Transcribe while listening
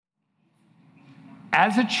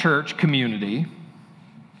As a church community,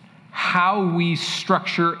 how we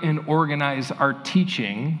structure and organize our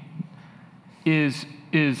teaching is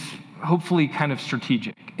hopefully kind of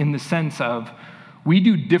strategic in the sense of we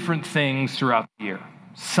do different things throughout the year.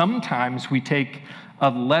 Sometimes we take a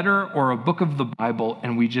letter or a book of the Bible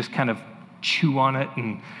and we just kind of chew on it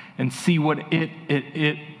and see what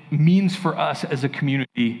it means for us as a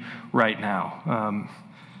community right now.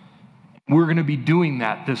 We're going to be doing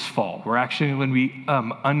that this fall. We're actually going to be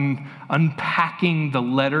unpacking the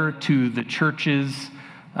letter to the churches.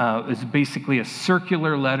 It's basically a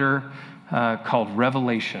circular letter called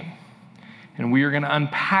Revelation. And we are going to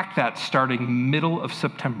unpack that starting middle of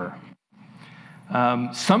September.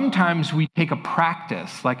 Sometimes we take a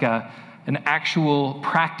practice, like an actual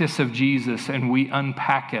practice of Jesus, and we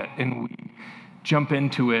unpack it and we jump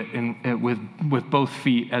into it and with both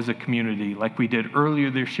feet as a community, like we did earlier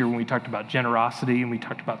this year when we talked about generosity and we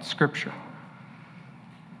talked about Scripture.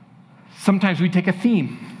 Sometimes we take a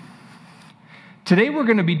theme. Today we're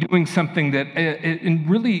going to be doing something that,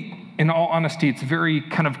 in all honesty, it's very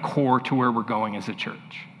kind of core to where we're going as a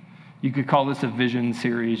church. You could call this a vision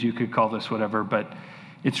series, you could call this whatever, but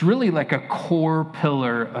it's really like a core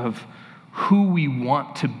pillar of who we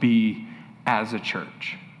want to be as a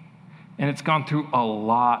church. And it's gone through a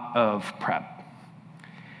lot of prep.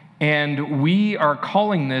 And we are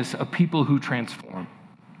calling this a people who transform.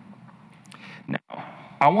 Now,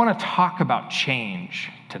 I want to talk about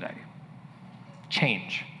change today.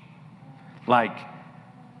 Change. Like,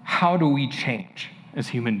 how do we change as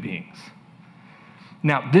human beings?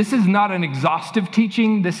 Now, this is not an exhaustive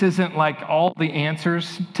teaching. This isn't like all the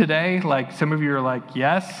answers today. Like some of you are like,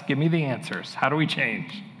 yes, give me the answers. How do we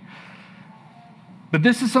change? But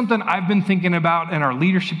this is something I've been thinking about, and our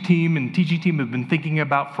leadership team and teaching team have been thinking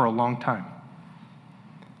about for a long time.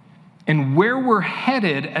 And where we're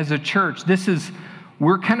headed as a church,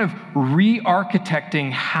 we're kind of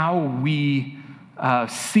re-architecting how we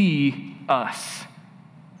see us,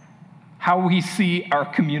 how we see our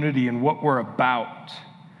community and what we're about.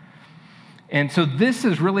 And so this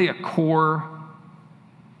is really a core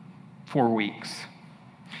 4 weeks.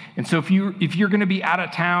 And so if you're going to be out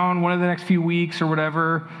of town one of the next few weeks or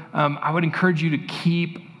whatever, I would encourage you to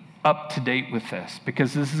keep up to date with this,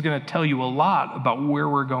 because this is going to tell you a lot about where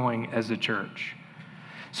we're going as a church.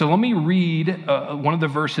 So let me read one of the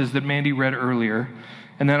verses that Mandy read earlier,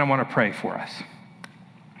 and then I want to pray for us.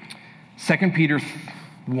 2 Peter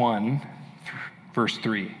 1, verse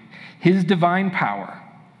 3. His divine power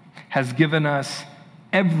has given us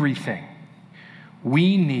everything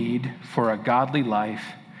we need for a godly life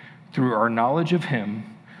through our knowledge of him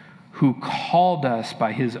who called us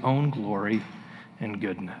by his own glory and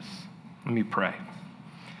goodness. Let me pray.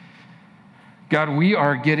 God, we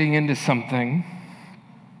are getting into something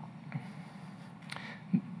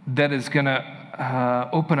that is going to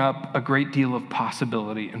open up a great deal of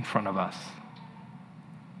possibility in front of us.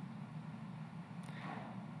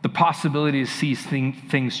 The possibility to see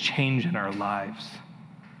things change in our lives,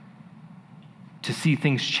 to see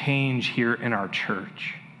things change here in our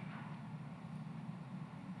church.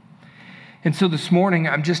 And so this morning,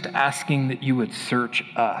 I'm just asking that you would search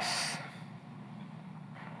us.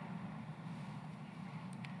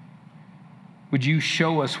 Would you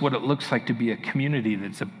show us what it looks like to be a community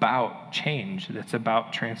that's about change, that's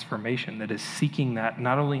about transformation, that is seeking that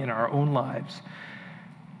not only in our own lives,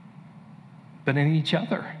 but in each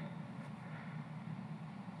other?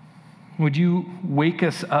 Would you wake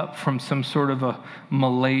us up from some sort of a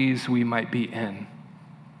malaise we might be in?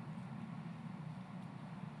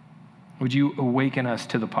 Would you awaken us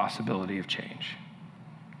to the possibility of change?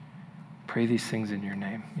 Pray these things in your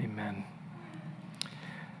name. Amen.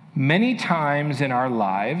 Many times in our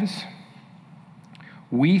lives,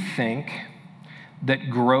 we think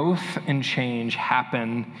that growth and change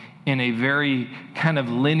happen in a very kind of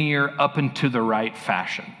linear up and to the right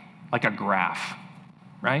fashion, like a graph,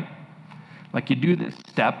 right? Like you do this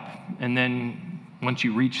step, and then once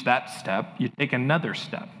you reach that step, you take another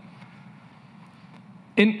step.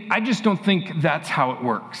 And I just don't think that's how it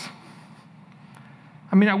works.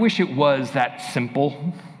 I mean, I wish it was that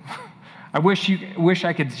simple. I wish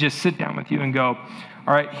I could just sit down with you and go,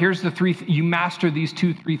 all right, here's the three. You master these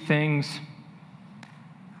 2-3 things,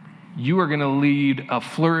 you are going to lead a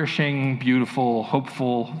flourishing, beautiful,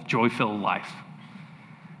 hopeful, joy-filled life.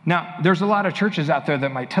 Now, there's a lot of churches out there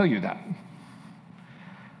that might tell you that.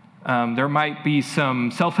 There might be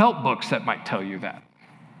some self-help books that might tell you that.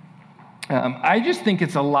 I just think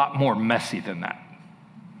it's a lot more messy than that.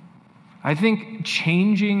 I think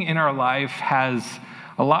changing in our life has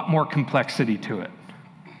a lot more complexity to it.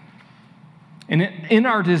 And in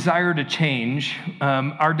our desire to change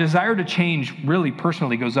really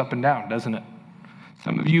personally goes up and down, doesn't it?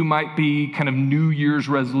 Some of you might be kind of New Year's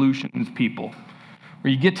resolutions people,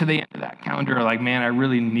 where you get to the end of that calendar, like, man, I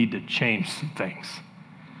really need to change some things.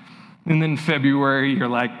 And then February, you're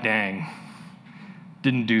like, dang,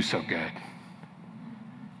 didn't do so good.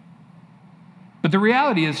 But the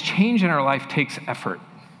reality is, change in our life takes effort.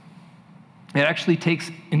 It actually takes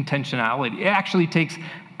intentionality. It actually takes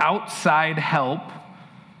outside help,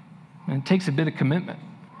 and it takes a bit of commitment.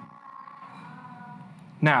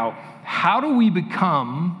 Now, how do we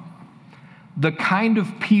become the kind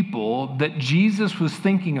of people that Jesus was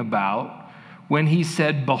thinking about when he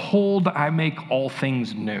said, "Behold, I make all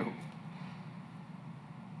things new"?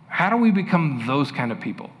 How do we become those kind of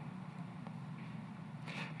people?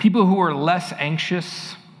 People who are less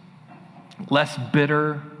anxious, less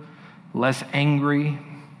bitter, less angry.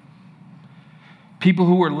 People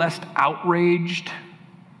who are less outraged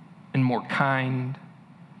and more kind.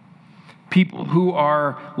 People who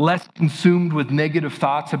are less consumed with negative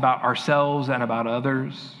thoughts about ourselves and about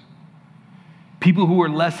others. People who are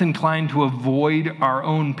less inclined to avoid our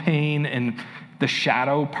own pain and the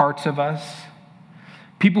shadow parts of us.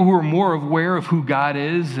 People who are more aware of who God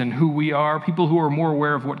is and who we are. People who are more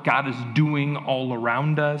aware of what God is doing all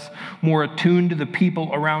around us. More attuned to the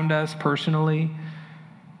people around us personally.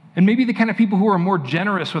 And maybe the kind of people who are more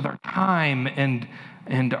generous with our time and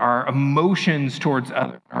our emotions towards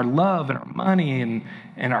others, our love and our money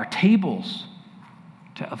and our tables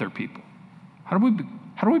to other people. How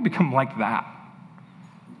do we become like that?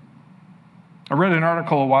 I read an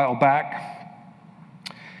article a while back,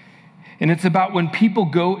 and it's about when people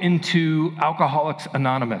go into Alcoholics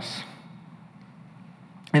Anonymous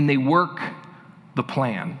and they work the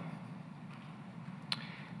plan.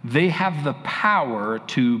 They have the power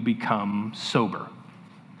to become sober.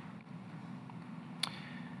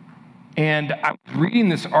 And I was reading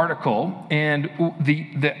this article, and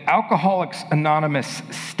the Alcoholics Anonymous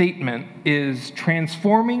statement is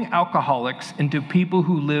transforming alcoholics into people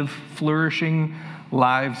who live flourishing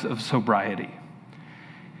lives of sobriety.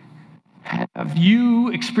 Have you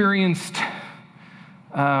experienced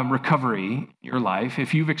recovery in your life?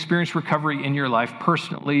 If you've experienced recovery in your life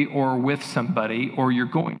personally or with somebody, or you're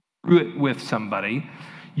going through it with somebody,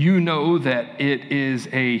 you know that it is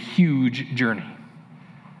a huge journey.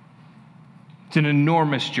 It's an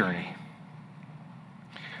enormous journey.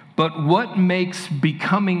 But what makes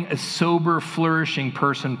becoming a sober, flourishing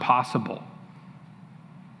person possible?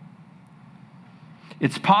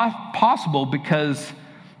 It's possible because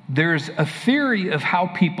there's a theory of how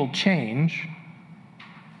people change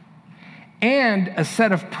and a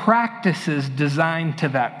set of practices designed to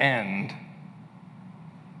that end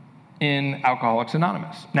in Alcoholics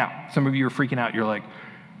Anonymous. Now, some of you are freaking out. You're like,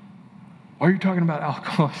 why are you talking about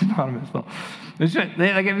Alcoholics Anonymous? Well, it's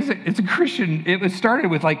a Christian, it was started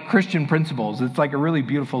with like Christian principles. It's like a really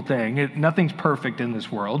beautiful thing. Nothing's perfect in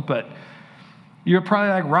this world, but you're probably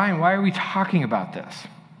like, Ryan, why are we talking about this?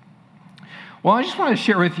 Well, I just want to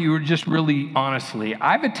share with you just really honestly,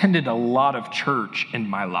 I've attended a lot of church in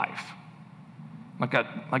my life. Like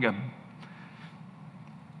a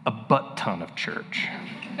butt ton of church.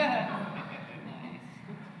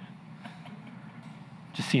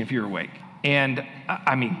 Just seeing if you're awake. And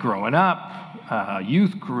I mean, growing up,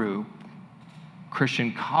 youth group,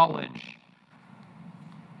 Christian college,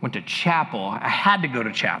 went to chapel. I had to go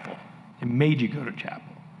to chapel. It made you go to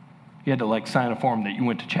chapel. You had to like sign a form that you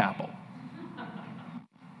went to chapel.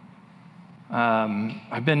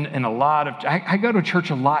 I've been in a lot of, I go to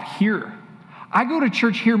church a lot here. I go to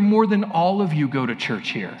church here more than all of you go to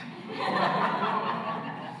church here.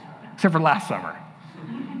 Except for last summer.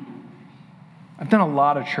 I've done a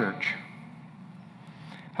lot of church.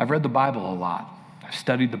 I've read the Bible a lot. I've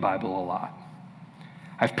studied the Bible a lot.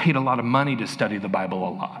 I've paid a lot of money to study the Bible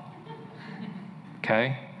a lot.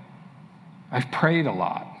 Okay? I've prayed a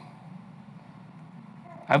lot.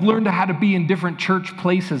 I've learned how to be in different church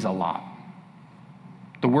places a lot.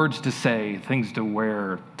 The words to say, things to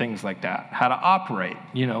wear, things like that. How to operate,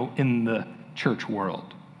 in the church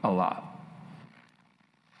world a lot.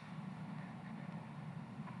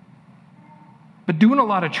 But doing a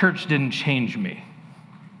lot of church didn't change me.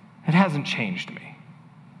 It hasn't changed me,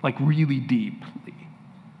 like really deeply.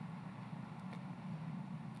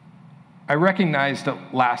 I recognized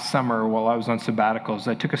that last summer while I was on sabbaticals,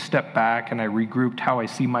 I took a step back and I regrouped how I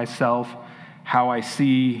see myself, how I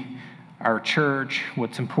see our church,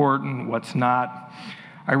 what's important, what's not.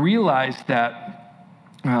 I realized that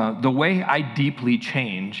the way I deeply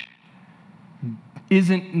change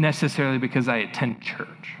isn't necessarily because I attend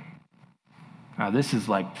church. Now, this is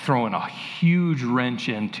like throwing a huge wrench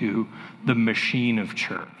into the machine of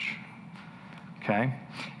church, okay?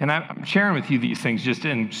 And I'm sharing with you these things just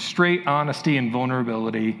in straight honesty and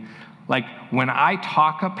vulnerability. Like when I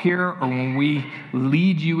talk up here or when we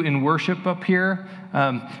lead you in worship up here,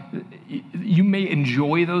 you may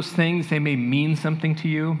enjoy those things. They may mean something to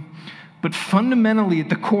you. But fundamentally, at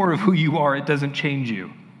the core of who you are, it doesn't change you.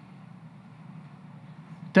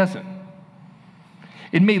 It doesn't.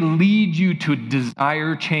 It may lead you to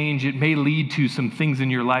desire change. It may lead to some things in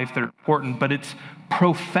your life that are important, but it's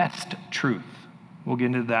professed truth. We'll get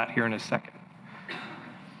into that here in a second.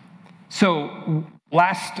 So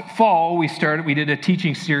last fall, we did a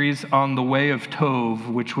teaching series on the way of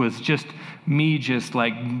Tov, which was just me just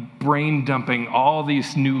like brain dumping all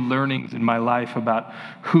these new learnings in my life about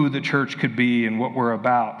who the church could be and what we're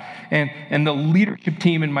about. And the leadership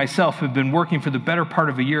team and myself have been working for the better part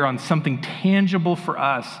of a year on something tangible for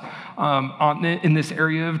us in this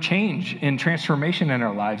area of change and transformation in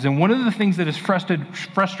our lives. And one of the things that has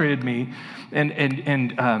frustrated me,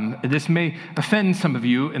 and this may offend some of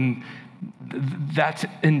you, and that's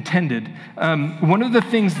intended. One of the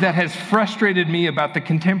things that has frustrated me about the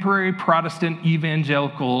contemporary Protestant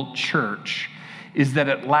evangelical church is that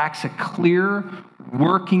it lacks a clear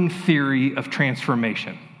working theory of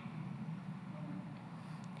transformation.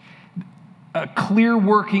 A clear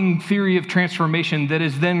working theory of transformation that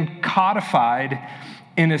is then codified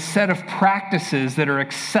in a set of practices that are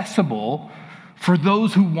accessible for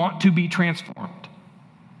those who want to be transformed.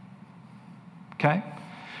 Okay?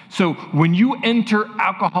 So when you enter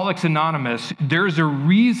Alcoholics Anonymous, there's a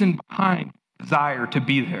reason behind the desire to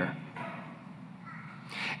be there.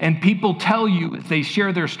 And people tell you as they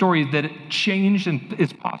share their stories that it changed and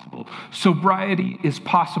is possible. Sobriety is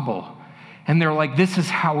possible. And they're like, this is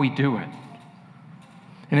how we do it.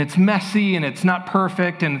 And it's messy and it's not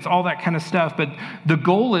perfect and it's all that kind of stuff. But the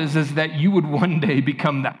goal is that you would one day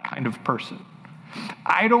become that kind of person.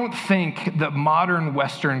 I don't think the modern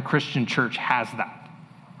Western Christian church has that.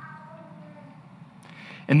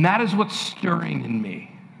 And that is what's stirring in me.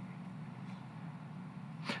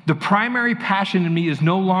 The primary passion in me is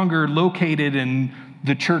no longer located in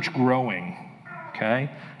the church growing, okay?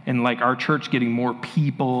 And like our church getting more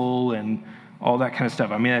people and all that kind of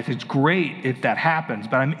stuff. I mean, it's great if that happens,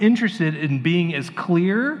 but I'm interested in being as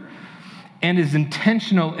clear and as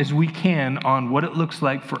intentional as we can on what it looks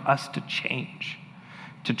like for us to change,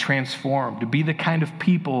 to transform, to be the kind of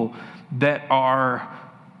people that are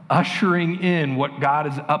ushering in what God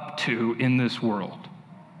is up to in this world.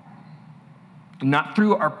 Not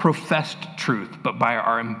through our professed truth, but by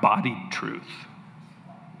our embodied truth.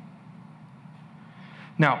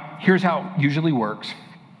 Now, here's how it usually works.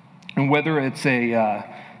 And whether it's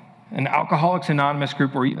an Alcoholics Anonymous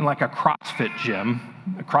group or even like a CrossFit gym,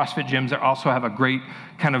 CrossFit gyms also have a great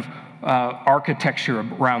kind of architecture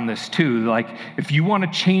around this too. Like if you want to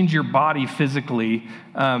change your body physically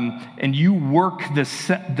and you work the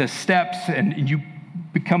steps and you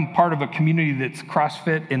become part of a community that's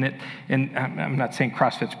CrossFit and I'm not saying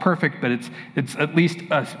CrossFit's perfect, but it's at least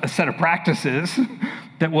a set of practices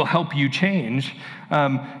that will help you change.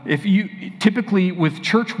 If you typically with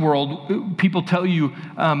church world, people tell you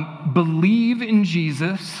believe in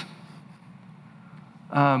Jesus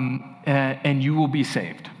and you will be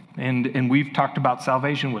saved. And we've talked about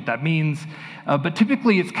salvation, what that means. But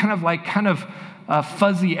typically it's kind of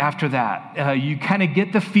fuzzy after that. You kind of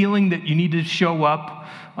get the feeling that you need to show up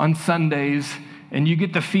on Sundays, and you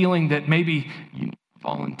get the feeling that maybe you need to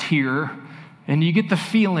volunteer, and you get the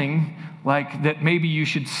feeling like that maybe you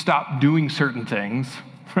should stop doing certain things,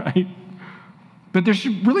 right? But there's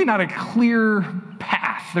really not a clear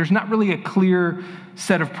path. There's not really a clear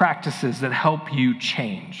set of practices that help you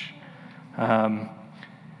change.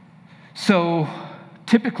 So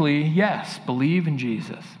typically, yes, believe in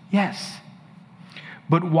Jesus. Yes.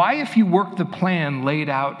 But why, if you work the plan laid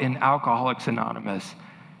out in Alcoholics Anonymous,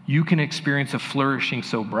 you can experience a flourishing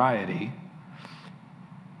sobriety?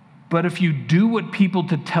 But if you do what people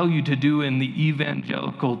tell you to do in the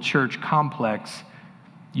evangelical church complex,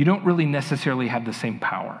 you don't really necessarily have the same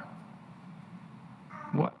power.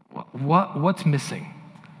 What's missing?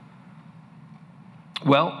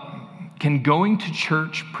 Well, can going to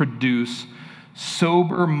church produce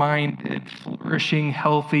sober-minded, flourishing,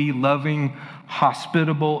 healthy, loving,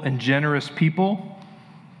 hospitable, and generous people?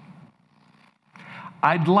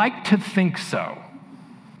 I'd like to think so,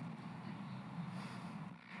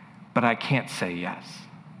 but I can't say yes.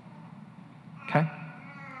 Okay?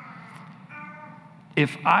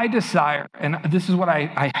 If I desire, and this is what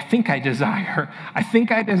I think I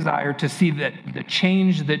desire to see that the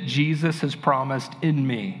change that Jesus has promised in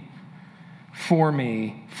me, for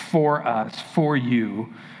me, for us, for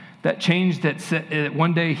you. That change that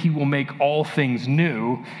one day he will make all things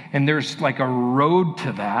new, and there's like a road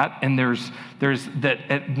to that, and there's that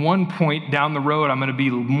at one point down the road I'm going to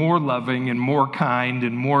be more loving and more kind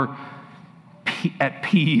and more at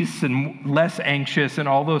peace and less anxious and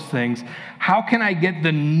all those things. How can I get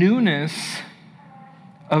the newness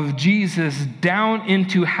of Jesus down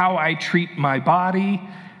into how I treat my body,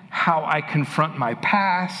 how I confront my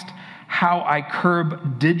past, how I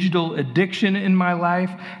curb digital addiction in my life,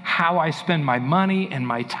 how I spend my money and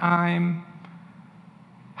my time?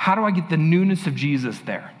 How do I get the newness of Jesus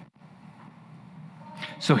there?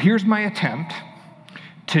 So here's my attempt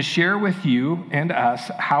to share with you and us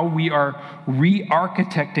how we are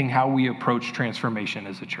re-architecting how we approach transformation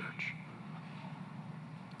as a church.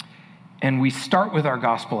 And we start with our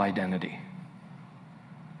gospel identity.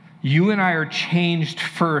 You and I are changed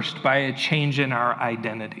first by a change in our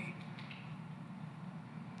identity.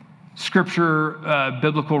 Scripture,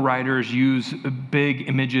 biblical writers use big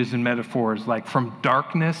images and metaphors like from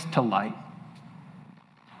darkness to light,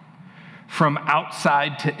 from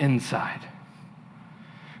outside to inside,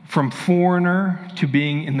 from foreigner to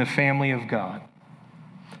being in the family of God.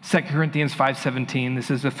 2 Corinthians 5:17, this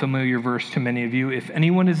is a familiar verse to many of you. If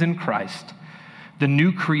anyone is in Christ, the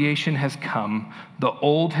new creation has come, the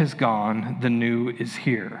old has gone, the new is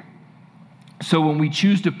here. So when we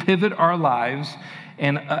choose to pivot our lives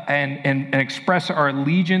and express our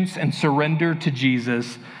allegiance and surrender to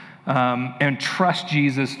Jesus and trust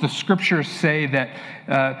Jesus, the scriptures say that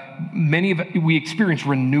we experience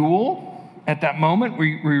renewal at that moment.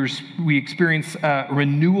 We experience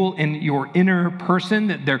renewal in your inner person,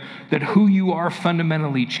 that who you are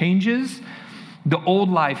fundamentally changes. The old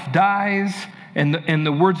life dies, and in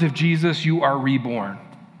the words of Jesus, you are reborn.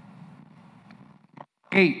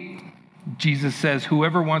 8. Jesus says,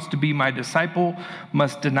 whoever wants to be my disciple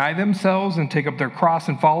must deny themselves and take up their cross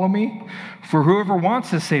and follow me. For whoever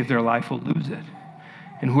wants to save their life will lose it.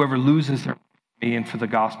 And whoever loses their life for me and for the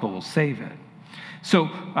gospel will save it. So,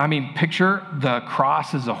 picture the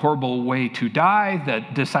cross is a horrible way to die. The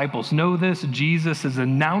disciples know this. Jesus is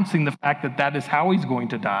announcing the fact that that is how he's going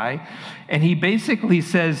to die. And he basically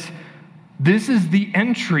says, this is the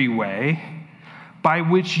entryway by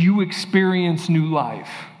which you experience new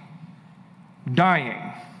life.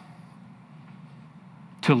 Dying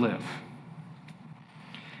to live.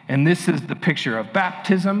 And this is the picture of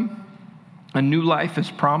baptism. A new life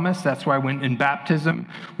is promised. That's why when in baptism,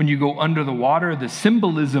 when you go under the water, the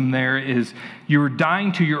symbolism there is you're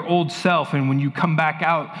dying to your old self, and when you come back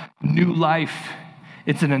out, new life.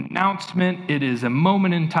 It's an announcement. It is a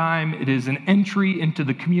moment in time. It is an entry into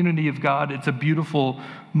the community of God. It's a beautiful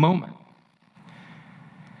moment.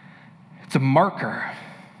 It's a marker.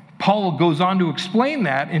 Paul goes on to explain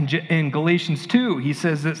that in Galatians 2. He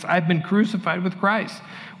says this, I've been crucified with Christ.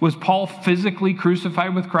 Was Paul physically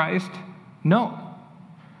crucified with Christ? No.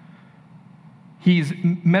 He's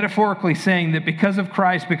metaphorically saying that because of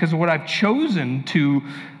Christ, because of what I've chosen to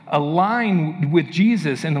align with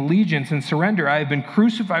Jesus in allegiance and surrender, I have been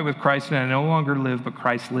crucified with Christ, and I no longer live, but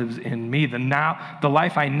Christ lives in me. The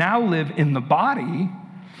life I now live in the body,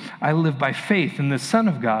 I live by faith in the Son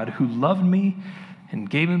of God who loved me and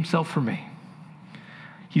gave himself for me.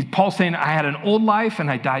 Paul's saying, I had an old life and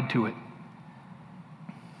I died to it.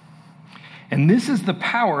 And this is the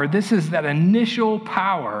power, this is that initial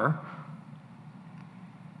power,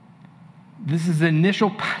 this is the initial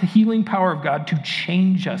healing power of God to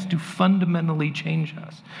change us, to fundamentally change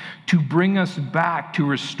us, to bring us back, to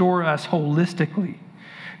restore us holistically.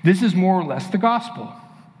 This is more or less the gospel.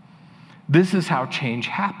 This is how change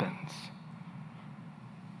happens.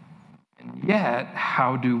 And yet,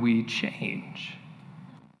 how do we change?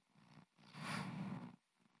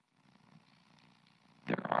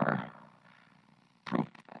 There are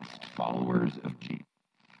professed followers of Jesus.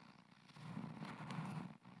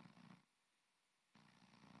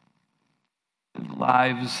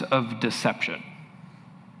 Lives of deception,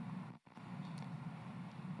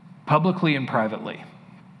 publicly and privately.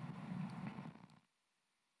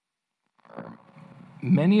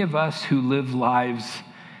 Many of us who live lives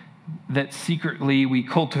that secretly we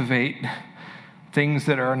cultivate things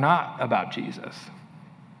that are not about Jesus.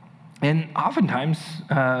 And oftentimes,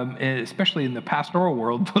 especially in the pastoral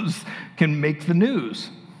world, those can make the news.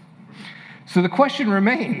 So the question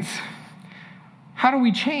remains, how do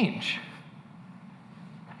we change?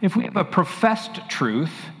 If we have a professed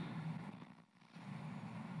truth,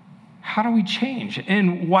 how do we change?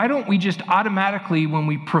 And why don't we just automatically, when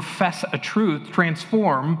we profess a truth,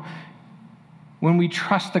 transform when we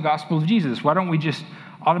trust the gospel of Jesus? Why don't we just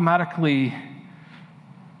automatically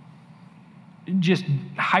just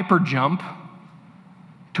hyper jump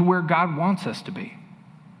to where God wants us to be.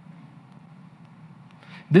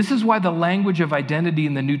 This is why the language of identity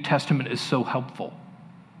in the New Testament is so helpful.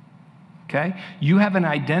 Okay? You have an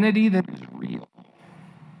identity that is real.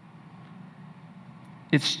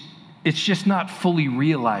 It's just not fully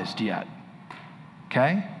realized yet.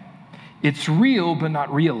 Okay? It's real, but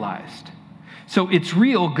not realized. So it's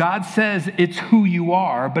real. God says it's who you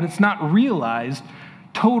are, but it's not realized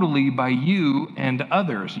totally by you and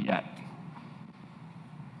others yet.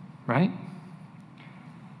 Right?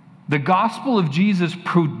 The gospel of Jesus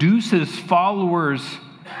produces followers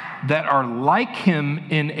that are like him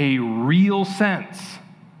in a real sense,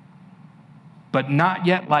 but not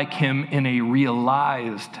yet like him in a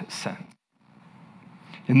realized sense.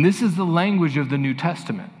 And this is the language of the New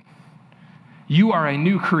Testament. You are a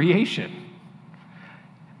new creation.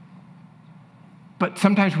 But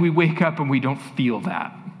sometimes we wake up and we don't feel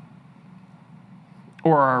that.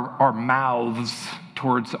 Or our mouths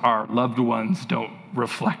towards our loved ones don't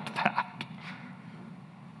reflect that.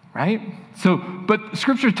 Right? So, but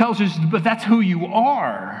Scripture tells us, but that's who you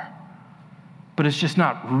are. But it's just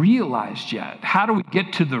not realized yet. How do we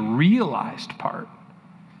get to the realized part?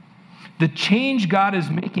 The change God is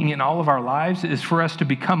making in all of our lives is for us to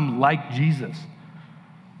become like Jesus.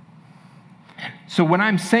 So when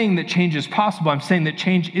I'm saying that change is possible, I'm saying that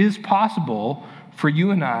change is possible for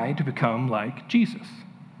you and I to become like Jesus.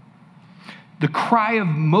 The cry of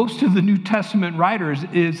most of the New Testament writers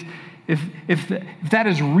is, if that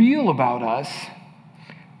is real about us,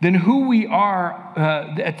 then who we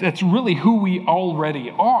are, that's really who we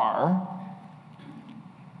already are,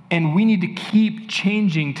 and we need to keep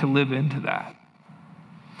changing to live into that.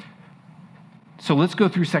 So let's go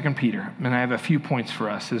through 2 Peter, and I have a few points for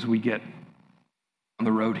us as we get on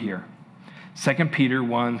the road here. 2 Peter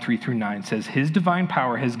 1, 3 through 9 says, his divine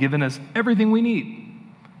power has given us everything we need.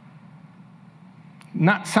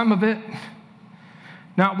 Not some of it.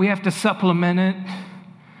 Not we have to supplement it.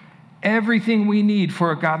 Everything we need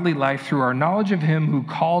for a godly life through our knowledge of him who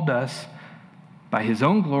called us by his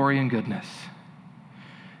own glory and goodness.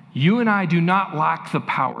 You and I do not lack the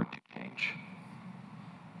power to change.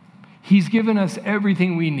 He's given us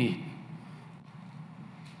everything we need.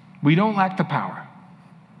 We don't lack the power.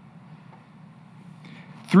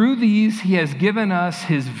 Through these, he has given us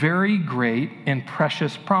his very great and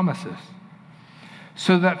precious promises,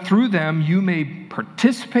 so that through them you may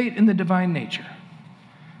participate in the divine nature,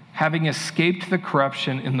 having escaped the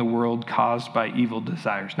corruption in the world caused by evil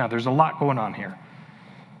desires. Now, there's a lot going on here.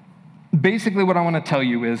 Basically, what I want to tell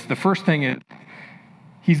you is, the first thing is,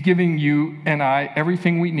 he's giving you and I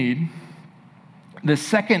everything we need. The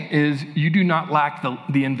second is, you do not lack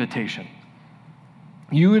the invitation.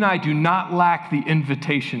 You and I do not lack the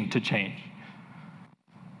invitation to change.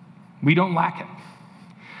 We don't lack it.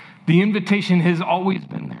 The invitation has always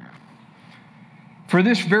been there. For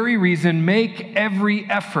this very reason, make every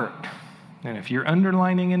effort, and if you're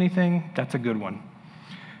underlining anything, that's a good one,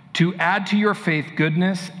 to add to your faith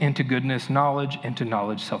goodness, and to goodness knowledge, and to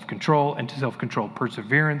knowledge self-control, and to self-control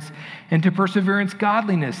perseverance, and to perseverance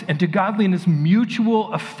godliness, and to godliness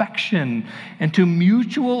mutual affection, and to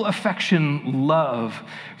mutual affection love.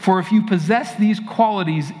 For if you possess these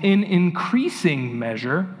qualities in increasing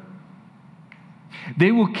measure,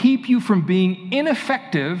 they will keep you from being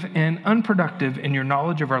ineffective and unproductive in your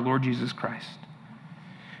knowledge of our Lord Jesus Christ.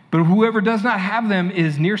 But whoever does not have them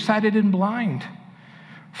is nearsighted and blind,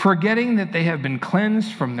 forgetting that they have been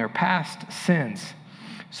cleansed from their past sins.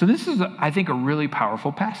 So this is, I think, a really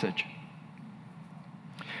powerful passage.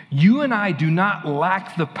 You and I do not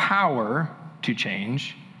lack the power to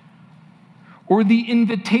change or the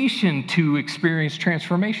invitation to experience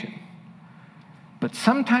transformation, but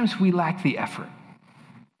sometimes we lack the effort.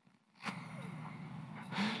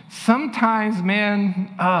 Sometimes,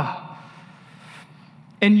 man,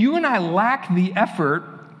 and you and I lack the effort.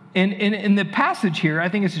 And in the passage here, I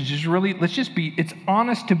think it's just really, it's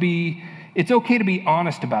okay to be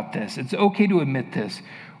honest about this. It's okay to admit this.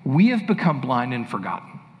 We have become blind and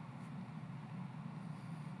forgotten.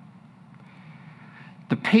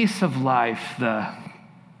 The pace of life, the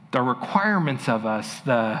requirements of us,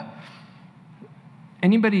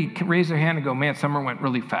 anybody can raise their hand and go, man, summer went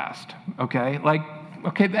really fast, okay?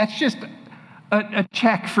 Okay, that's just a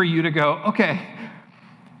check for you to go, okay,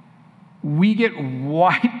 we get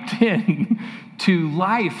wiped in to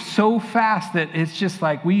life so fast that it's just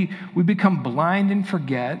like we become blind and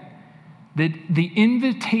forget that the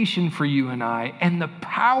invitation for you and I and the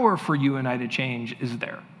power for you and I to change is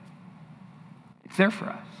there. It's there for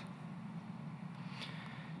us.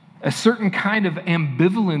 A certain kind of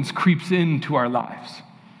ambivalence creeps into our lives.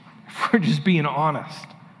 if we're just being honest.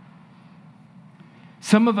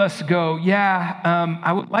 Some of us go,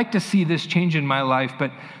 I would like to see this change in my life,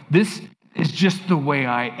 but this is just the way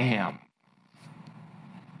I am.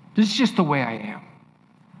 This is just the way I am.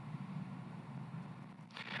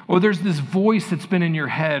 Or there's this voice that's been in your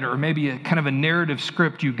head, or maybe a kind of a narrative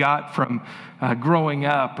script you got from growing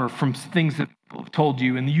up or from things that people have told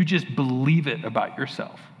you, and you just believe it about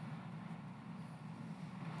yourself.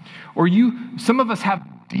 Or some of us have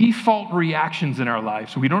default reactions in our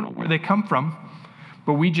lives. We don't know where they come from,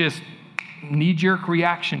 but we just knee-jerk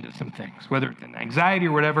reaction to some things, whether it's an anxiety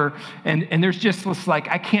or whatever, and there's just this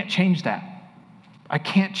I can't change that. I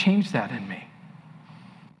can't change that in me.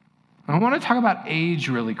 And I want to talk about age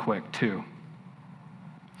really quick, too.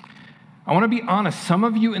 I want to be honest. Some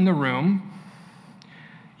of you in the room,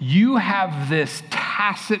 you have this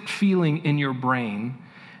tacit feeling in your brain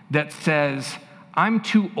that says, I'm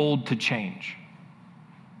too old to change.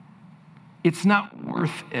 It's not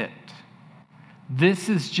worth it. This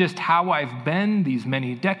is just how I've been these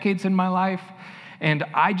many decades in my life, and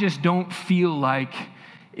I just don't feel like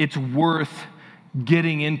it's worth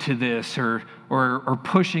getting into this or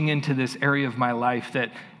pushing into this area of my life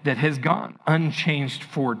that has gone unchanged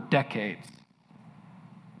for decades.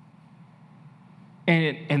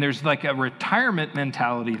 And there's like a retirement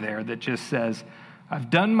mentality there that just says, I've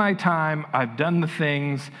done my time, I've done the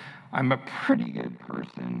things, I'm a pretty good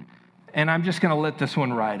person, and I'm just going to let this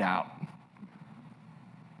one ride out.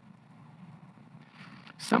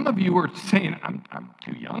 Some of you are saying, I'm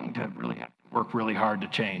too young to really have to work really hard to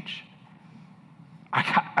change.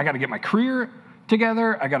 I got to get my career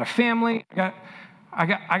together. I got a family. I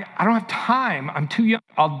don't have time. I'm too young.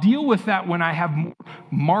 I'll deal with that when I have more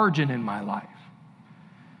margin in my life.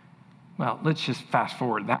 Well, let's just fast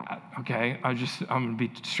forward that, okay? I'm going to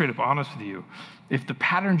be straight up honest with you. If the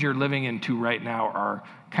patterns you're living into right now are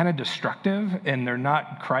kind of destructive and they're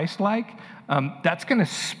not Christ-like, that's going to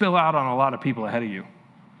spill out on a lot of people ahead of you,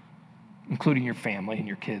 including your family and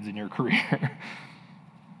your kids and your career.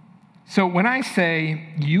 So when I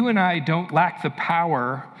say you and I don't lack the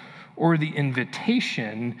power or the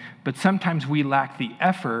invitation, but sometimes we lack the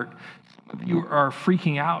effort, some of you are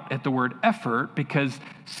freaking out at the word effort because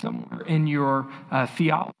somewhere in your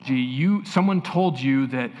theology, someone told you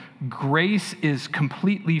that grace is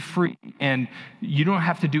completely free and you don't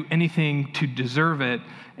have to do anything to deserve it,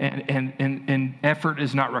 and effort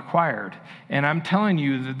is not required. And I'm telling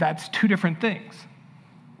you that that's two different things.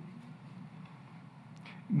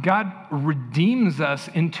 God redeems us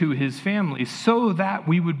into his family so that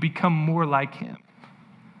we would become more like him.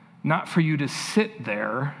 Not for you to sit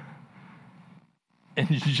there and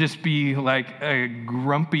just be like a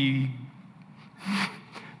grumpy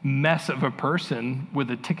mess of a person with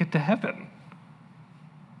a ticket to heaven.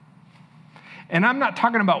 And I'm not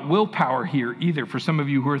talking about willpower here either. For some of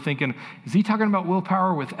you who are thinking, is he talking about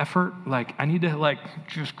willpower with effort? Like, I need to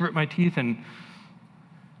just grit my teeth and...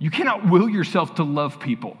 You cannot will yourself to love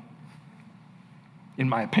people, in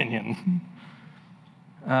my opinion.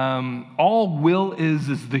 All will is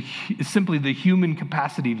simply the human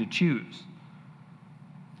capacity to choose.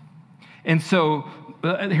 And so,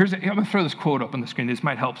 I'm going to throw this quote up on the screen. This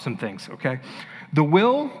might help some things, okay? The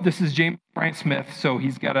will, this is James Bryan Smith, so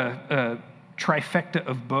he's got a trifecta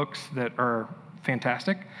of books that are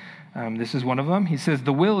fantastic. This is one of them. He says,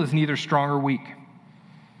 the will is neither strong or weak.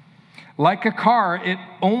 Like a car, it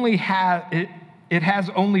has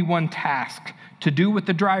only one task, to do what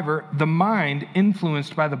the driver, the mind,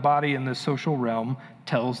 influenced by the body in the social realm,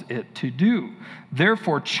 tells it to do.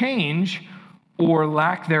 Therefore, change or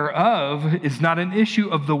lack thereof is not an issue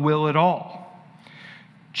of the will at all.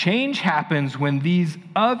 Change happens when these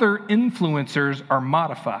other influencers are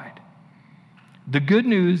modified. The good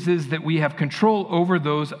news is that we have control over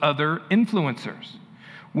those other influencers.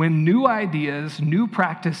 When new ideas, new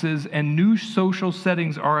practices, and new social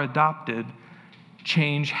settings are adopted,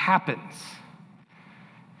 change happens.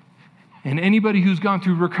 And anybody who's gone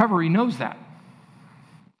through recovery knows that.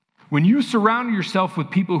 When you surround yourself with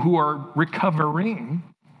people who are recovering,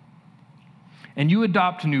 and you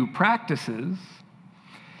adopt new practices,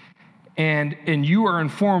 and you are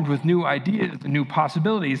informed with new ideas and new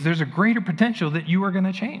possibilities, there's a greater potential that you are going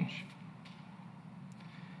to change.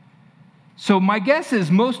 So my guess is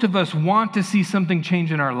most of us want to see something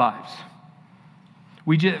change in our lives.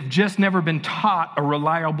 We have just never been taught a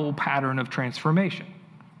reliable pattern of transformation.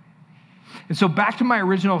 And so back to my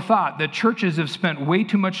original thought that churches have spent way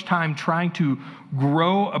too much time trying to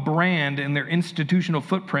grow a brand in their institutional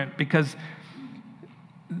footprint because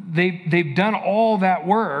they've done all that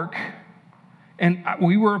work, and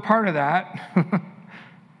we were a part of that.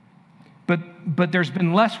 But there's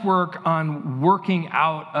been less work on working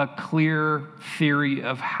out a clear theory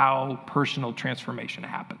of how personal transformation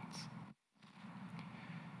happens.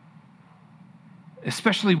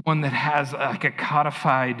 Especially one that has like a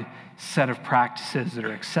codified set of practices that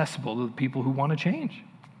are accessible to the people who want to change.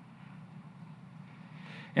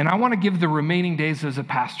 And I want to give the remaining days as a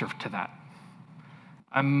pastor to that.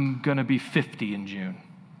 I'm going to be 50 in June.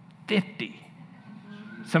 50.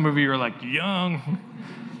 Some of you are like, young.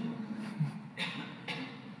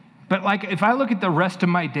 But like, if I look at the rest of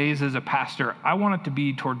my days as a pastor, I want it to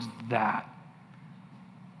be towards that.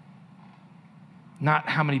 Not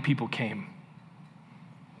how many people came.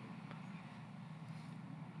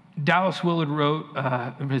 Dallas Willard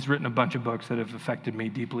has written a bunch of books that have affected me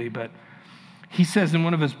deeply, but he says in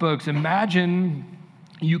one of his books, imagine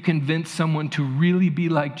you convince someone to really be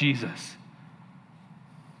like Jesus.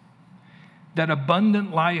 That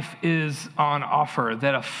abundant life is on offer,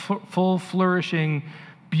 that a full, flourishing,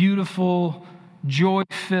 beautiful,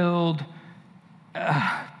 joy-filled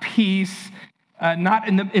peace, not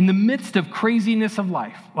in the midst of craziness of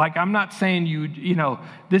life. Like, I'm not saying you know,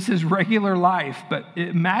 this is regular life, but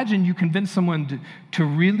imagine you convince someone to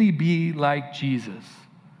really be like Jesus.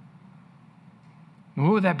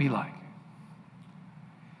 What would that be like?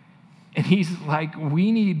 And he's like,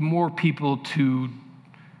 we need more people to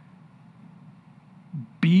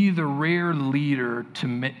be the rare leader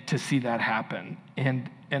to see that happen. And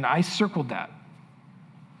I circled that.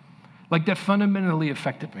 Like, that fundamentally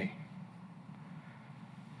affected me.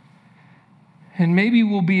 And maybe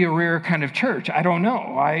we'll be a rare kind of church. I don't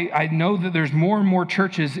know. I know that there's more and more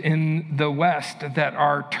churches in the West that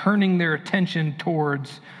are turning their attention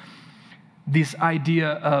towards this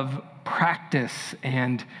idea of practice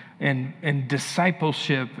and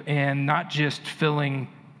discipleship and not just filling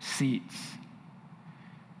seats.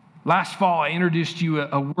 Last fall, I introduced you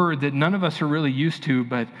a word that none of us are really used to,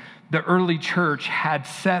 but the early church had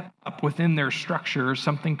set up within their structure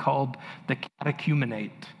something called the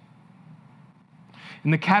catechumenate.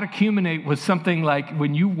 And the catechumenate was something like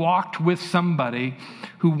when you walked with somebody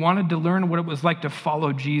who wanted to learn what it was like to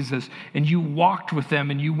follow Jesus, and you walked with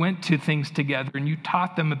them and you went to things together and you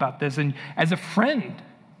taught them about this. And as a friend,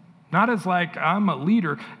 not as like I'm a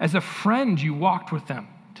leader, as a friend, you walked with them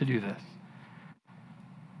to do this.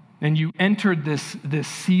 And you entered this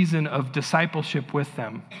season of discipleship with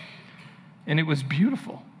them. And it was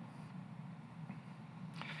beautiful.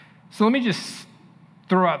 So let me just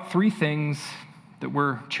throw out 3 things that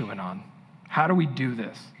we're chewing on. How do we do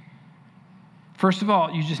this? First of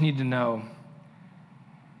all, you just need to know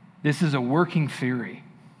this is a working theory,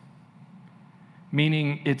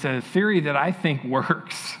 meaning it's a theory that I think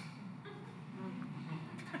works,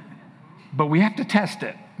 but we have to test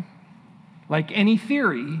it. Like any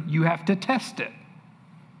theory, you have to test it.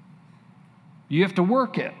 You have to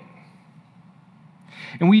work it.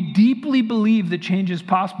 And we deeply believe that change is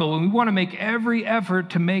possible, and we want to make every effort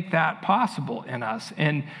to make that possible in us.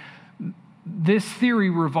 And this theory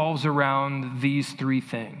revolves around these 3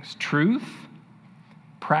 things: truth,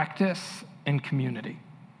 practice, and community.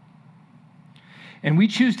 And we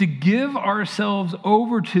choose to give ourselves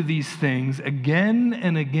over to these things again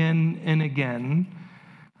and again and again.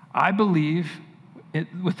 I believe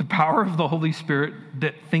with the power of the Holy Spirit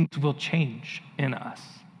that things will change in us,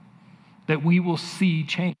 that we will see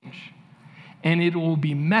change. And it will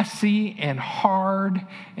be messy and hard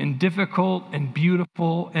and difficult and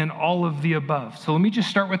beautiful and all of the above. So let me just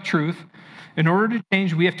start with truth. In order to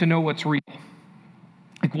change, we have to know what's real.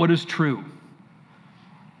 Like, what is true?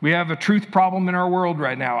 We have a truth problem in our world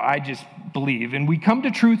right now, I just believe. And we come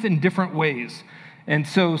to truth in different ways. And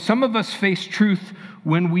so some of us face truth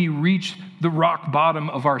when we reach the rock bottom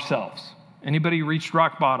of ourselves. Anybody reached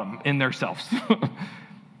rock bottom in their selves?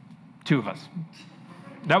 2 of us.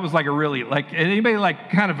 That was like a really, like, anybody like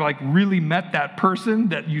kind of like really met that person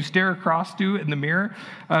that you stare across to in the mirror?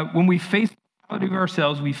 When we face the reality of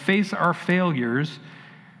ourselves, we face our failures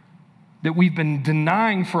that we've been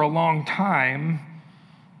denying for a long time.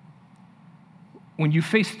 When you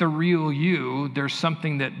face the real you, there's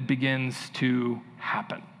something that begins to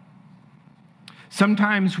happen.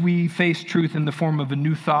 Sometimes we face truth in the form of a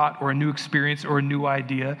new thought or a new experience or a new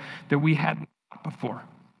idea that we hadn't thought before.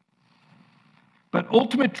 But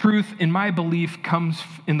ultimate truth, in my belief, comes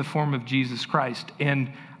in the form of Jesus Christ.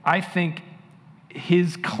 And I think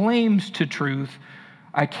his claims to truth,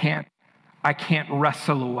 I can't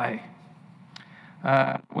wrestle away.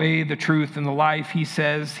 Way, the truth, and the life, he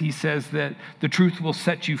says that the truth will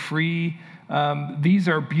set you free. These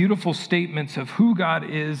are beautiful statements of who God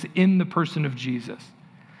is in the person of Jesus.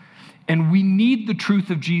 And we need the truth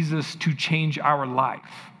of Jesus to change our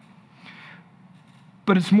life.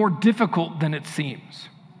 but it's more difficult than it seems.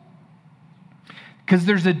 Because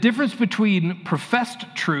there's a difference between professed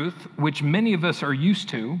truth, which many of us are used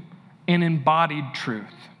to, and embodied truth.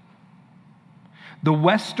 The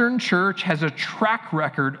Western church has a track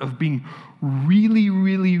record of being really,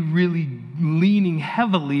 really, really leaning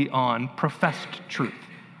heavily on professed truth.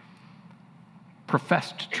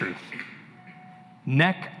 Professed truth.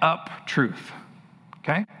 Neck up truth.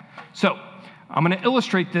 Okay? So, I'm going to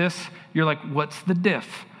illustrate this. You're like, what's the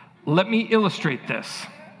diff? Let me illustrate this.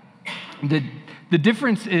 The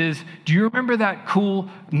difference is, do you remember that cool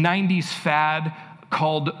 90s fad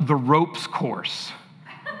called the ropes course?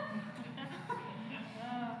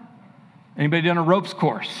 Anybody done a ropes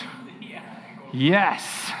course?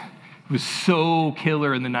 Yes. It was so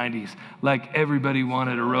killer in the 90s. Like everybody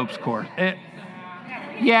wanted a ropes course.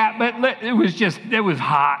 Yeah, but it was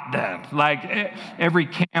hot then. Like every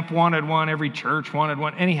camp wanted one, every church wanted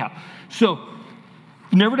one. Anyhow, so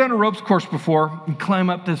you've never done a ropes course before. You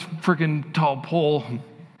climb up this freaking tall pole.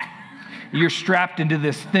 You're strapped into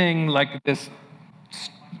this thing like this.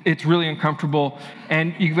 It's really uncomfortable.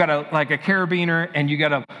 And you've got a carabiner, and you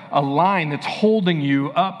got a line that's holding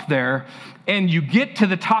you up there. And you get to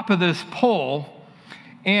the top of this pole,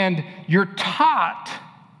 and you're taught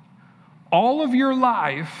all of your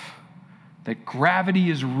life that gravity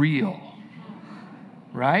is real,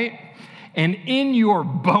 right? And in your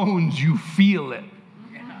bones, you feel it.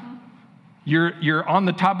 You're on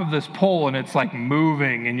the top of this pole, and it's like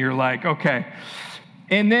moving, and you're like, okay.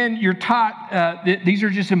 And then you're taught, these are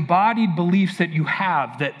just embodied beliefs that you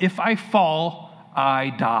have, that if I fall,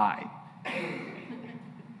 I die.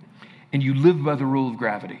 And you live by the rule of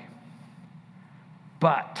gravity.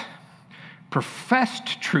 But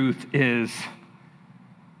professed truth is,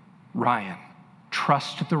 Ryan,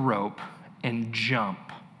 trust the rope and jump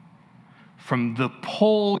from the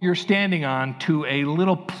pole you're standing on to a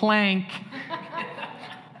little plank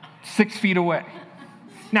 6 feet away.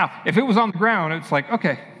 Now, if it was on the ground, it's like,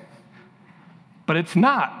 okay. But it's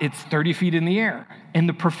not. It's 30 feet in the air. And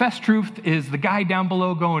the professed truth is the guy down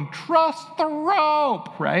below going, trust the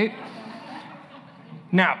rope, right?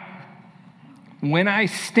 Now, when I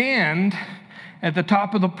stand at the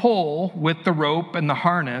top of the pole with the rope and the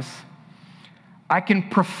harness, I can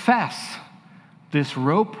profess this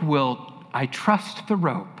rope I trust the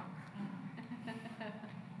rope.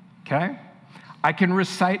 Okay? I can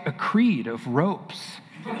recite a creed of ropes.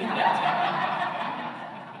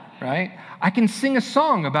 Right? I can sing a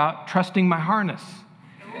song about trusting my harness.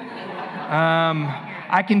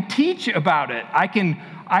 I can teach about it. I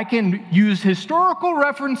can use historical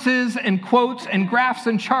references and quotes and graphs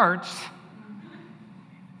and charts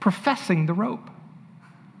professing the rope.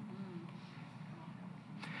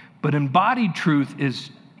 But embodied truth is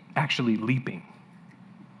actually leaping.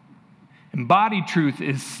 Embodied truth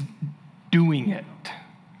is doing it.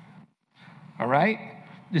 All right?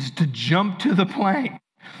 Is to jump to the plank.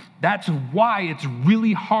 That's why it's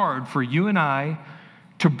really hard for you and I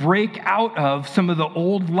to break out of some of the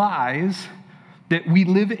old lies that we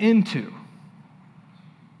live into.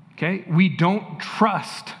 Okay? We don't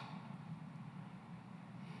trust.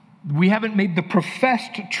 We haven't made the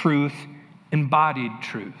professed truth embodied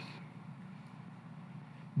truth.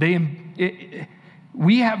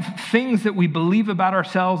 We have things that we believe about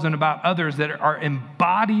ourselves and about others that are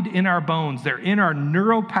embodied in our bones. They're in our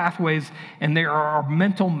neural pathways, and they are our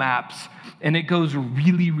mental maps, and it goes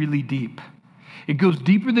really, really deep. It goes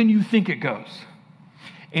deeper than you think it goes.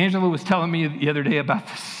 Angela was telling me the other day about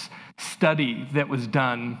this study that was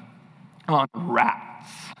done on rats.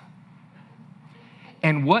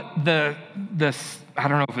 And what the I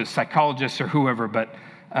don't know if it's psychologists or whoever, but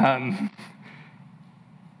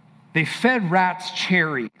they fed rats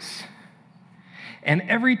cherries. And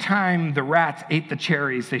every time the rats ate the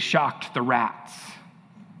cherries, they shocked the rats.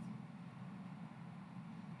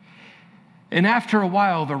 And after a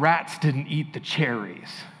while, the rats didn't eat the cherries.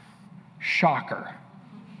 Shocker,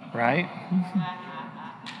 right?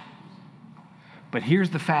 But here's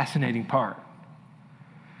the fascinating part.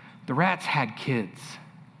 The rats had kids.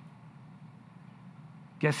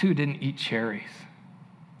 Guess who didn't eat cherries?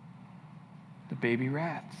 The baby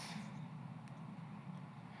rats.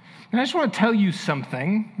 And I just want to tell you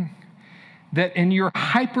something, that in your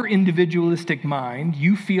hyper-individualistic mind,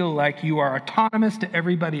 you feel like you are autonomous to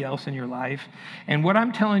everybody else in your life. And what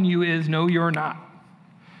I'm telling you is, no, you're not.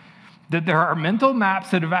 That there are mental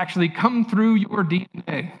maps that have actually come through your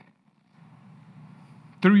DNA,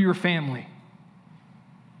 through your family.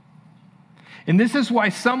 And this is why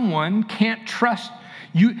someone can't trust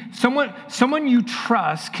you. Someone you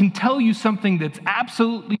trust can tell you something that's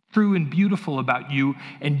absolutely true and beautiful about you,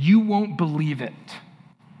 and you won't believe it.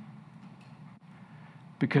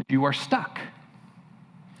 because you are stuck.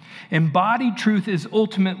 Embodied truth is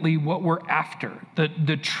ultimately what we're after.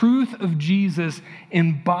 The truth of Jesus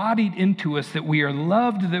embodied into us, that we are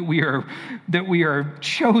loved, that we are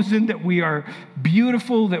chosen, that we are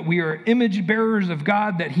beautiful, that we are image bearers of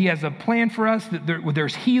God, that he has a plan for us, that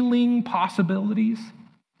there's healing possibilities.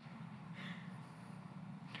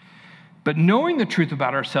 But knowing the truth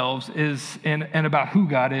about ourselves and about who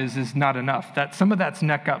God is not enough. Some of that's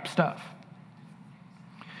neck up stuff.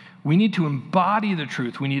 We need to embody the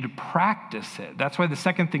truth. We need to practice it. That's why the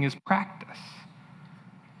second thing is practice.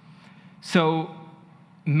 So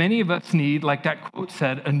many of us need, like that quote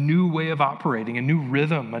said, a new way of operating, a new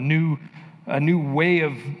rhythm, a new way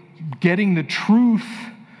of getting the truth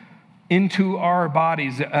into our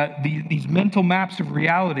bodies, these mental maps of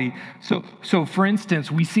reality. So for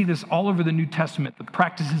instance, we see this all over the New Testament, the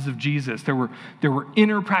practices of Jesus. There were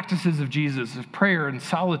inner practices of Jesus, of prayer and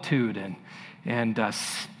solitude and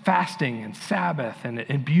fasting and Sabbath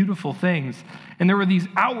and beautiful things. And there were these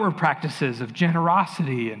outward practices of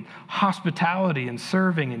generosity and hospitality and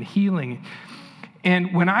serving and healing.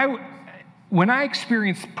 And when I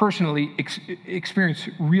experienced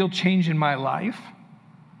real change in my life,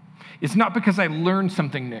 it's not because I learned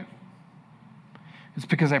something new. It's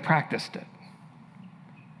because I practiced it.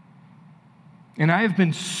 And I have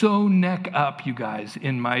been so neck up, you guys,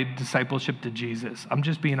 in my discipleship to Jesus. I'm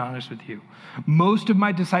just being honest with you. Most of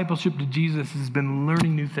my discipleship to Jesus has been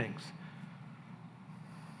learning new things.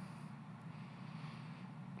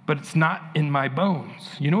 But it's not in my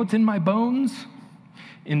bones. You know what's in my bones?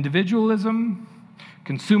 Individualism,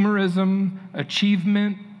 consumerism,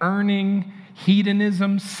 achievement, earning,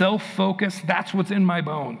 hedonism, self-focus. That's what's in my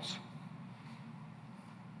bones.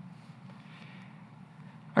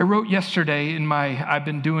 I wrote yesterday I've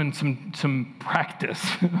been doing some practice,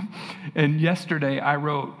 and yesterday I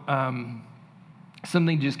wrote,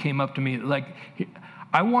 something just came up to me, like,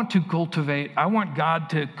 I want God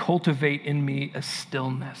to cultivate in me a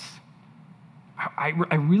stillness. I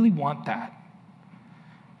really want that.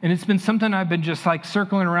 And it's been something I've been just like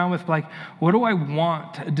circling around with, like, what do I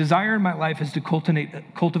want? A desire in my life is to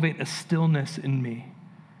cultivate a stillness in me.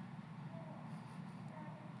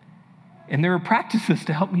 And there are practices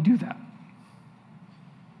to help me do that.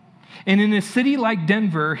 And in a city like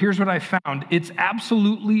Denver, here's what I found. It's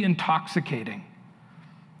absolutely intoxicating.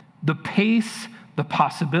 The pace, the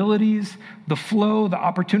possibilities, the flow, the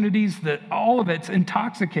opportunities, all of it's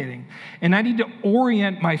intoxicating. And I need to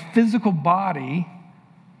orient my physical body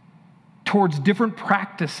towards different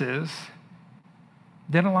practices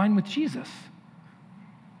that align with Jesus.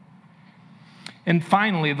 And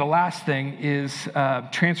finally, the last thing is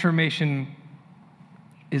transformation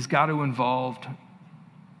is got to involve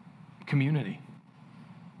community.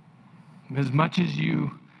 As much as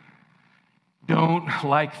you don't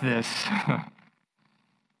like this,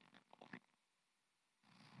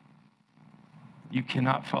 you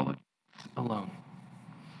cannot follow Jesus alone.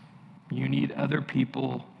 You need other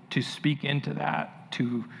people to speak into that,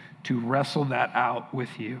 to wrestle that out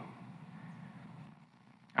with you.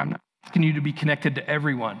 I'm not asking you to be connected to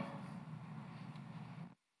everyone,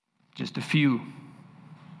 just a few.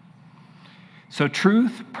 So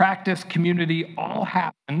truth, practice, community, it all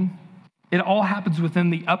happens within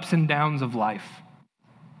the ups and downs of life.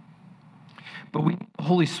 But we need the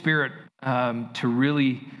Holy Spirit to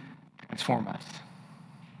really transform us.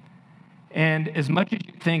 And as much as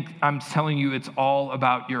you think I'm telling you it's all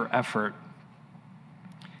about your effort,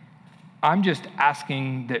 I'm just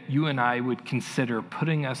asking that you and I would consider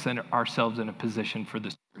putting ourselves in a position for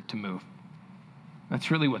the Spirit to move. That's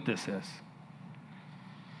really what this is.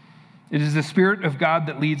 It is the Spirit of God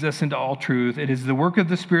that leads us into all truth. It is the work of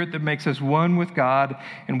the Spirit that makes us one with God,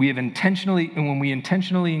 and when we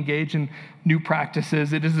intentionally engage in new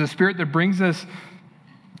practices, it is the Spirit that brings us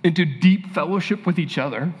into deep fellowship with each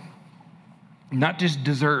other, not just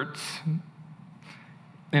desserts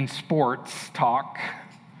and sports talk,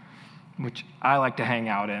 which I like to hang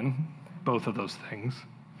out in, both of those things,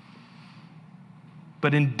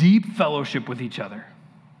 but in deep fellowship with each other.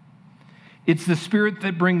 It's the Spirit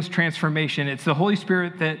that brings transformation. It's the Holy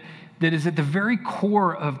Spirit that is at the very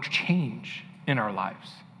core of change in our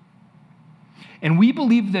lives. And we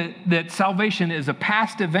believe that salvation is a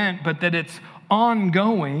past event, but that it's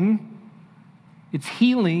ongoing, it's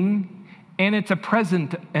healing, and it's a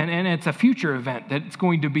present and it's a future event, that it's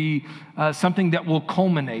going to be something that will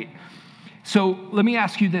culminate. So let me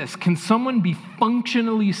ask you this. Can someone be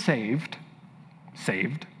functionally saved,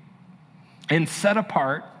 and set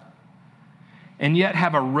apart, and yet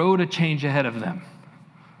have a road of change ahead of them?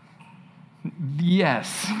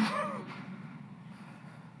 Yes.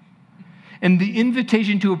 And the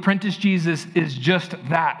invitation to apprentice Jesus is just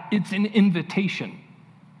that. It's an invitation.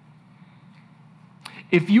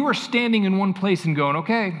 If you are standing in one place and going,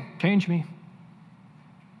 okay, change me.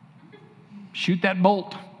 Shoot that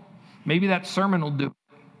bolt. Maybe that sermon will do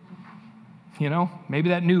it. Maybe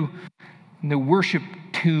that new worship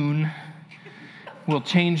tune will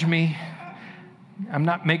change me. I'm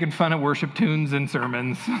not making fun of worship tunes and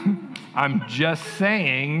sermons. I'm just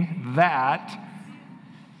saying that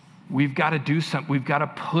we've got to do something. We've got to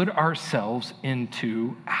put ourselves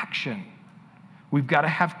into action. We've got to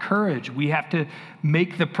have courage. We have to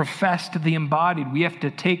make the professed the embodied. We have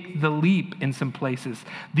to take the leap in some places.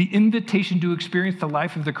 The invitation to experience the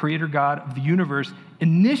life of the Creator God of the universe,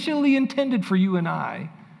 initially intended for you and I,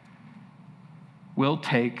 will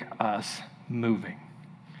take us moving.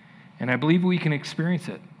 And I believe we can experience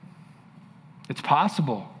it. It's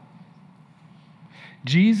possible.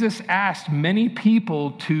 Jesus asked many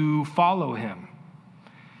people to follow him.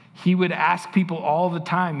 He would ask people all the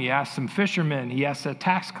time. He asked some fishermen. He asked a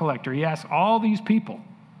tax collector. He asked all these people.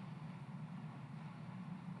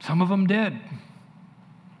 Some of them did.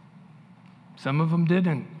 Some of them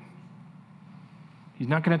didn't. He's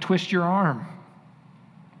not going to twist your arm.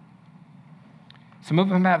 Some of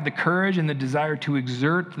them have the courage and the desire to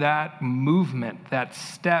exert that movement, that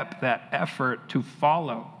step, that effort to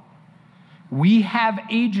follow. We have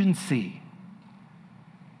agency.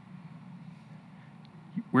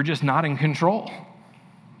 We're just not in control.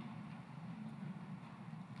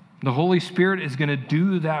 The Holy Spirit is going to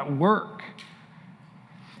do that work.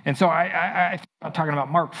 And so I I'm talking about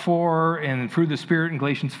Mark 4 and fruit of the Spirit in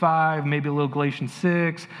Galatians 5, maybe a little Galatians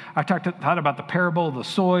 6. I thought about the parable of the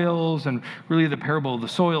soils, and really the parable of the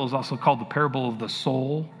soil is also called the parable of the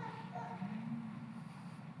soul.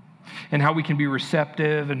 And how we can be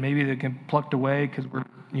receptive, and maybe they get plucked away because we're,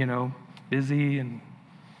 busy. And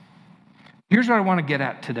here's what I want to get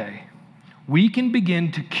at today. We can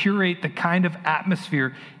begin to curate the kind of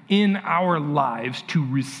atmosphere in our lives to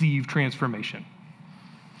receive transformation.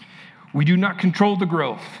 We do not control the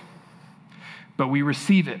growth, but we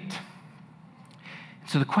receive it.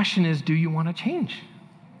 So the question is, do you want to change?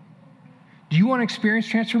 Do you want to experience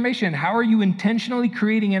transformation? How are you intentionally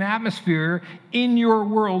creating an atmosphere in your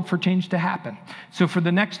world for change to happen? So for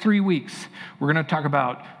the next 3 weeks, we're going to talk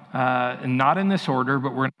about, not in this order, but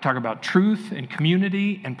we're going to talk about truth and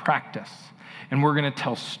community and practice. And we're going to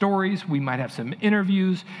tell stories. We might have some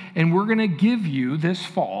interviews. And we're going to give you this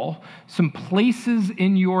fall some places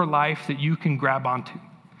in your life that you can grab onto.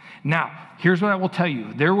 Now, here's what I will tell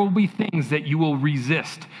you. There will be things that you will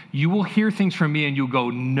resist. You will hear things from me and you'll go,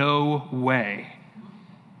 no way.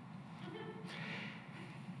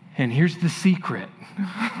 And here's the secret.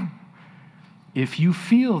 If you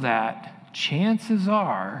feel that, chances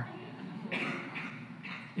are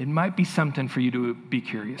it might be something for you to be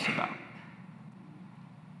curious about.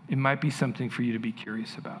 It might be something for you to be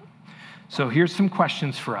curious about. So here's some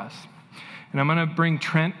questions for us. And I'm going to bring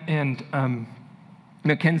Trent and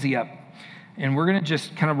Mackenzie up. And we're going to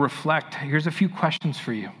just kind of reflect. Here's a few questions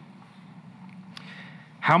for you.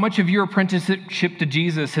 How much of your apprenticeship to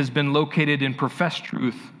Jesus has been located in professed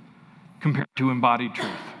truth compared to embodied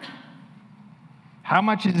truth? How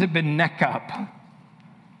much has it been neck up,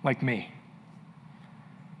 like me?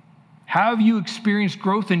 How have you experienced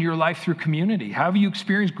growth in your life through community? How have you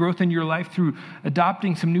experienced growth in your life through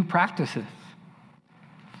adopting some new practices?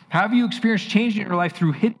 How have you experienced change in your life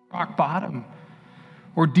through hitting rock bottom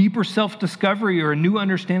or deeper self-discovery or a new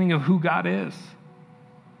understanding of who God is?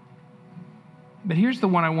 But here's the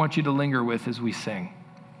one I want you to linger with as we sing.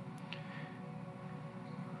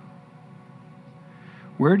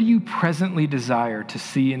 Where do you presently desire to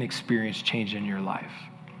see and experience change in your life?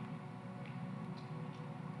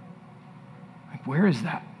 Where is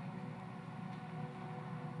that?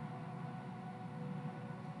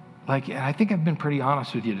 I think I've been pretty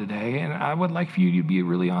honest with you today, and I would like for you to be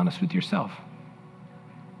really honest with yourself.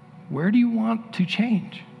 Where do you want to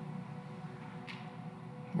change?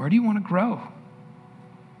 Where do you want to grow?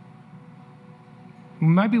 It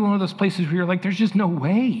might be one of those places where you're like, there's just no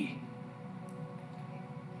way.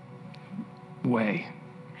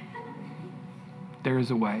 There is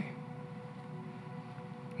a way.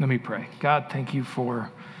 Let me pray. God, thank you for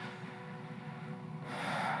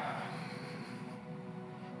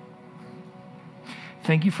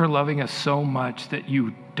loving us so much that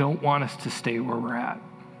you don't want us to stay where we're at.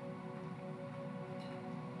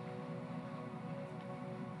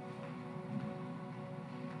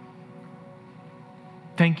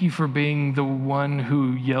 Thank you for being the one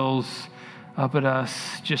who yells up at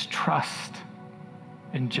us, just trust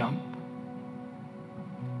and jump.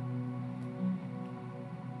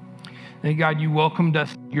 And God, you welcomed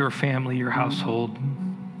us, your family, your household.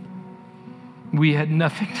 We had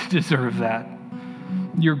nothing to deserve that.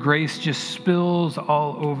 Your grace just spills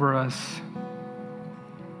all over us.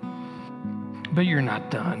 But you're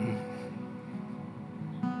not done.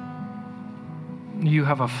 You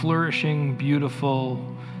have a flourishing, beautiful,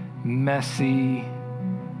 messy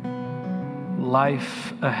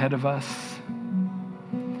life ahead of us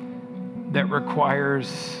that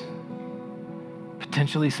requires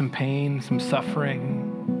potentially some pain, some suffering,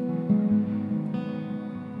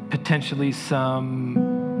 potentially some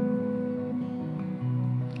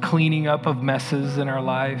cleaning up of messes in our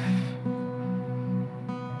life,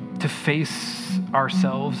 to face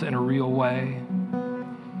ourselves in a real way.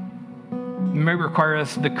 It may require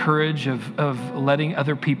us the courage of letting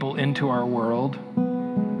other people into our world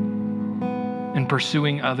and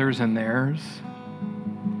pursuing others and theirs.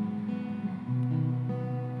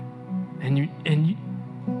 And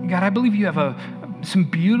God, I believe you have some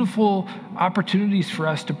beautiful opportunities for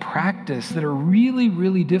us to practice that are really,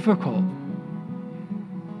 really difficult.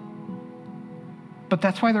 But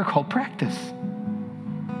that's why they're called practice.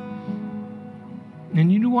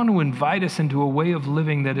 And you want to invite us into a way of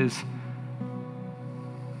living that is,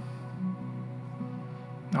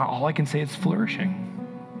 all I can say is flourishing.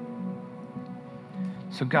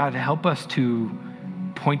 So God, help us to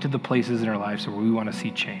point to the places in our lives where we want to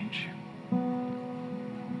see change.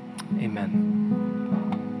 Amen.